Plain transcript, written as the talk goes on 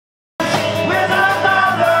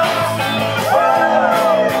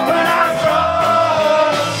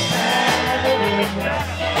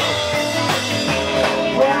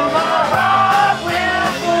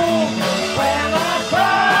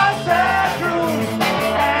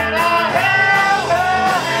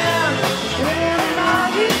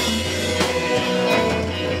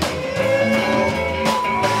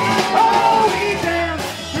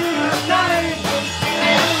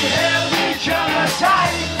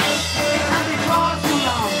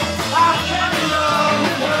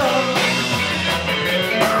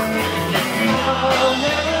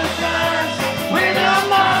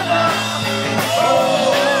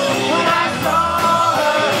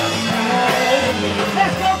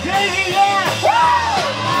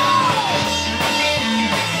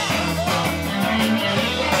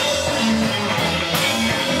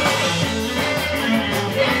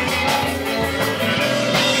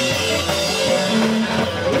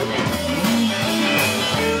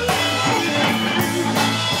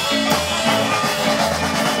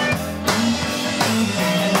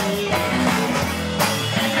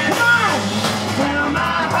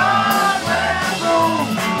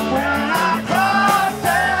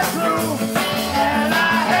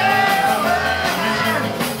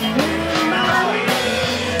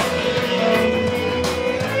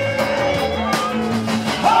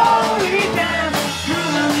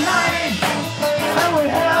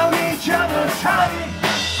time.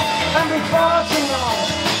 And before too long,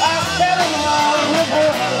 I fell in love with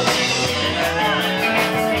her.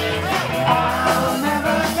 I'll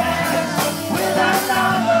never dance with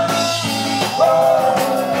another. Oh,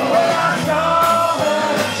 when I saw her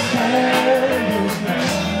standing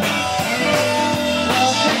there.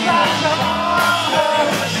 Well, since I saw her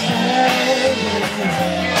standing there.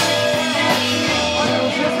 Well,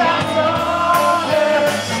 since I saw her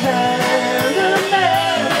standing there.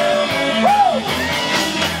 Woo!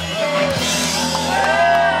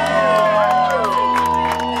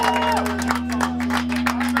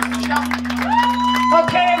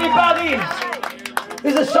 Okay, everybody,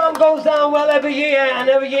 this song goes down well every year, and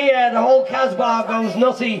every year the whole Casbah goes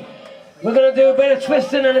nutty. We're going to do a bit of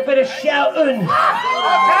twisting and a bit of shouting.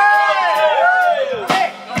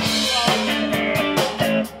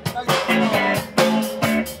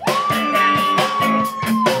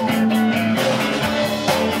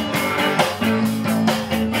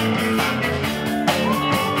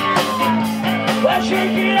 Well,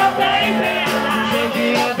 shake it up, baby. Shake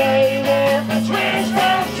it up, baby. Twist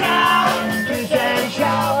and shout. Twist and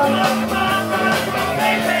shout. Come on, come on, come on, come on,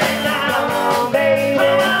 baby. Come on, baby.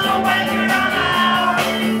 Come on, work it on out.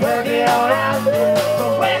 Work it on out.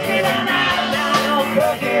 Work it on out now.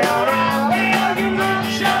 Work it on out. Well, you look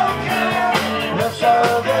so good. Look so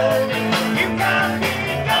good. You got me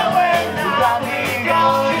going now. You got me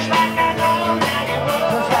going. Just like I know now you would.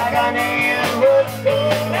 Just like I knew you would.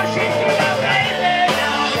 Now shake it up, baby.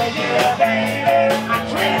 Shake it up, baby.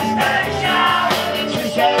 Twist and shout.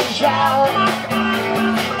 Twist and shout. Come on, come on,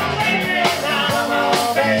 come on, come on, baby. Come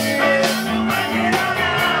on, baby. Work it on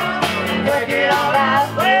out. Work it all out.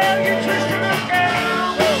 Well, you twist it up,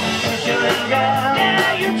 girl. Twist it up, girl.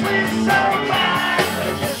 Yeah, you twist so fine.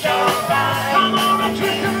 Twist so fine. Come on and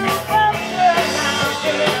twist it up closer now. Twist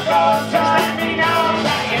it up closer. Just let me know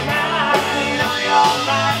that you're mine. Let me know you're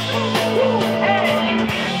mine. Hey.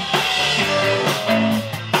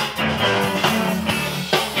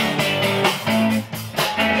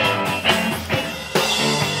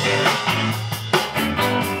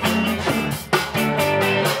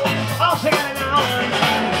 I'll sing it now.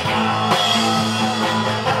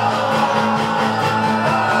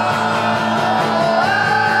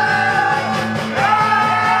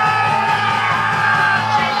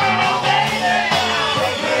 Shake it up, baby.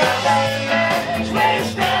 Shake it up, baby.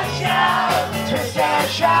 Twist and shout. Twist and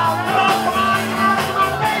shout. Come on, come on, come on, come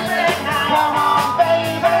on, baby. Come on,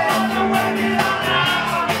 baby. Work it all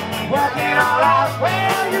out. Work it all out.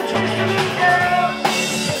 Well, you twist it, girl.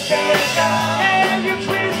 Twist it, girl. Yeah, you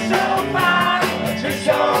twist so fine. Twist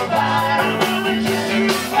so fine. I'm gonna twist you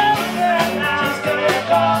closer now. Twist it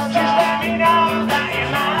closer. Just let me know that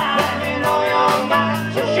you're mine. Let me know you're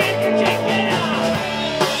mine. So shake it out.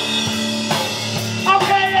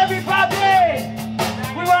 Okay, everybody.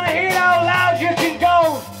 We want to hear how loud you can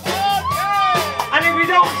go. And if you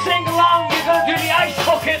don't sing along, you're going to do the ice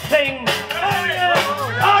bucket thing.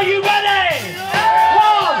 Are you ready?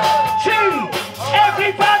 1, 2,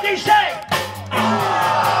 everybody say.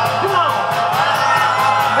 Come on.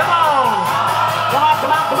 Come on. Come on,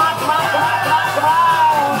 come on, come on, come on, come on, come on, come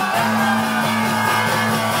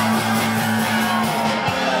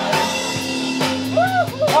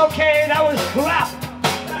on. Okay, that was crap.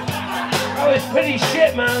 That was pretty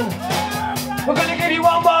shit, man. We're going to give you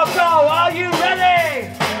one more go. Are you ready?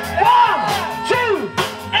 1, 2,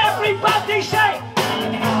 everybody say.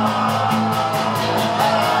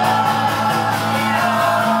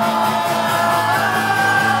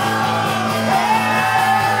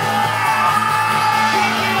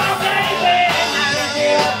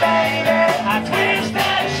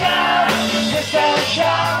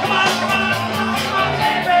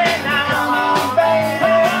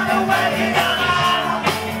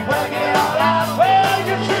 Well,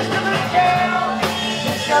 you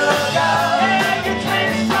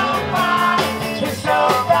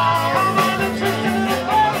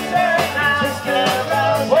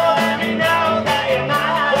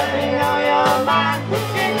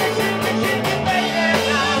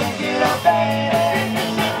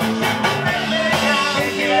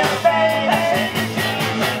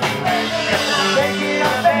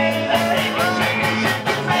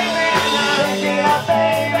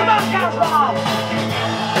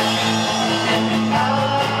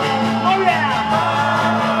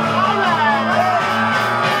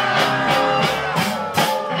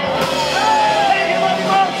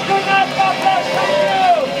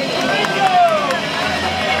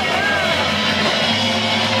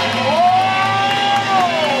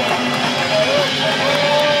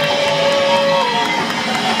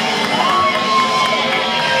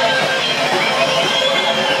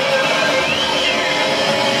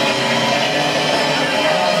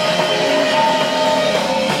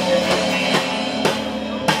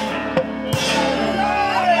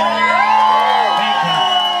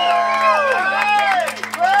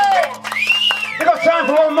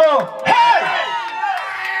more. Hey!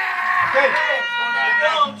 Okay.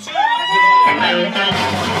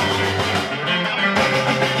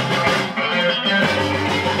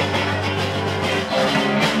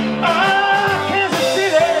 Kansas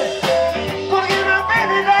City, gonna get my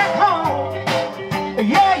baby back home.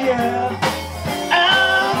 Yeah, yeah.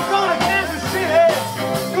 I'm going to Kansas City,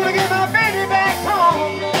 gonna get my baby back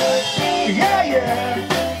home. Yeah, yeah.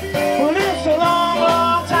 Well, it's a long,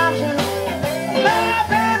 long time since my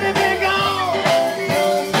baby been gone.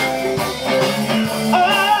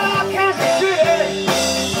 Oh, Kansas City,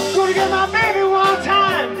 gonna get my baby one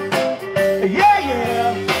time. Yeah,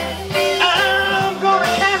 yeah. I'm going to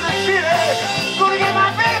Kansas City, gonna get my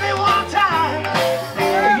baby one time.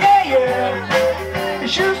 Yeah, yeah.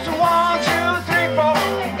 It's used to 1, 2, 3, 4,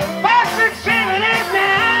 5, 6, 7, 8,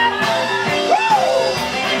 9. Woo!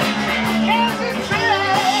 Kansas City.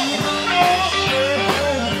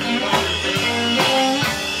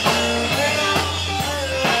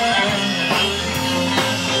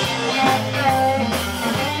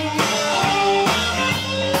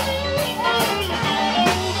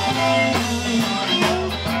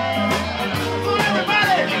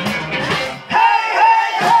 Everybody. Hey, hey,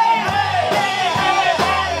 hey, hey, hey,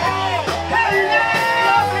 hey, hey, hey,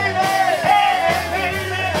 now, baby. Hey,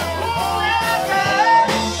 baby. Ooh, welcome,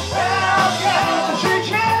 welcome. Treat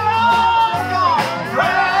you welcome.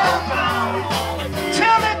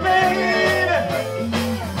 Tell me, baby,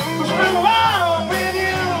 what's been wrong with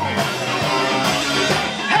you?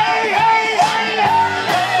 Hey, hey, hey, hey,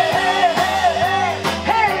 hey, hey, hey,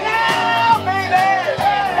 hey, now, baby.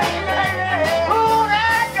 Hey, baby. Ooh,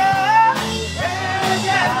 welcome,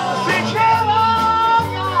 welcome. Treat you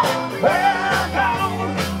welcome.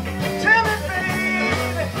 Tell me,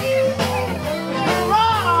 baby, what's been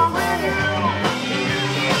wrong with you?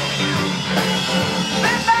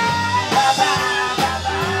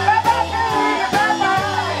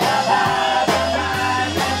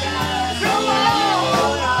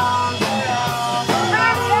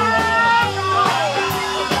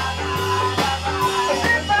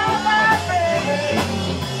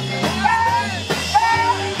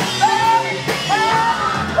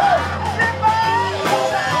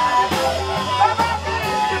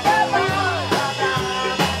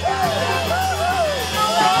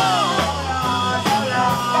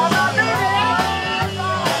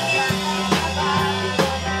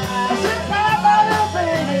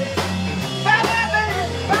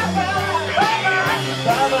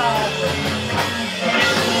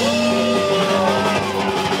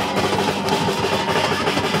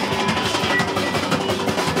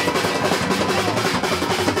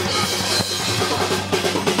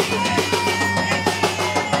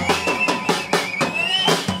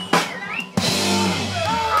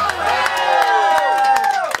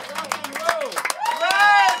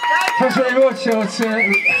 Thanks very much. So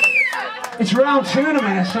it's round 2 in a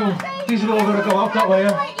minute, so these are all going to go out that way.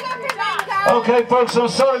 Okay, folks, I'm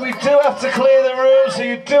sorry, we do have to clear the room, so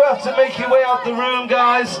you do have to make your way out the room,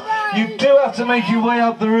 guys. You do have to make your way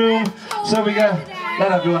out the room, so we let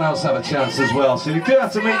everyone else have a chance as well. So you do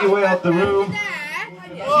have to make your way out the room.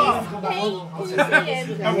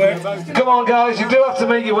 Come on, guys, you do have to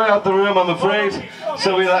make your way out the room, I'm afraid.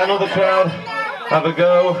 So we let another crowd have a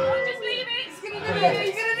go.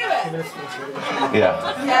 Yeah. I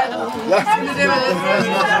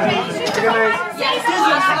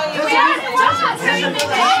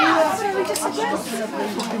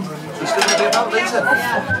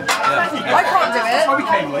can't do it. We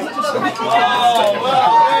came late.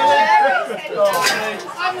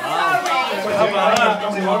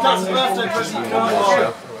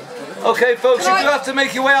 Okay, folks, you do have to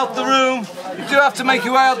make your way out the room. You do have to make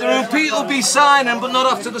your way out the room. Pete will be signing, but not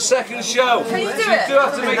after the second show. Can you do So it? you do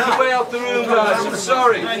have to make your way out the room, guys. I'm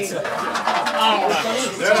sorry. Can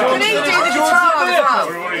he do the guitar as well?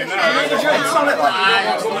 You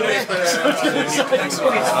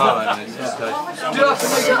do have to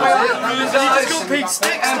make your way out the room, guys. Pete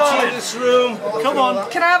sticks, Empty this room. Come on.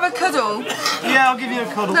 Can I have a cuddle? Yeah, I'll give you a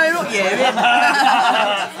cuddle. No, not you. Let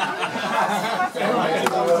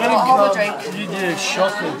him I'll have a drink. You're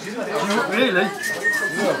shocking. Really?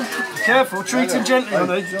 Careful, treat him gently,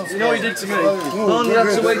 honey. You know what he did to me. Oh, you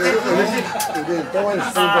have to wait till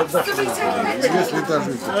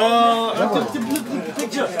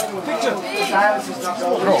Picture.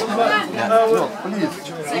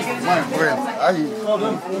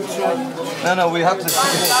 No, we have to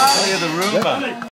clear the room, man.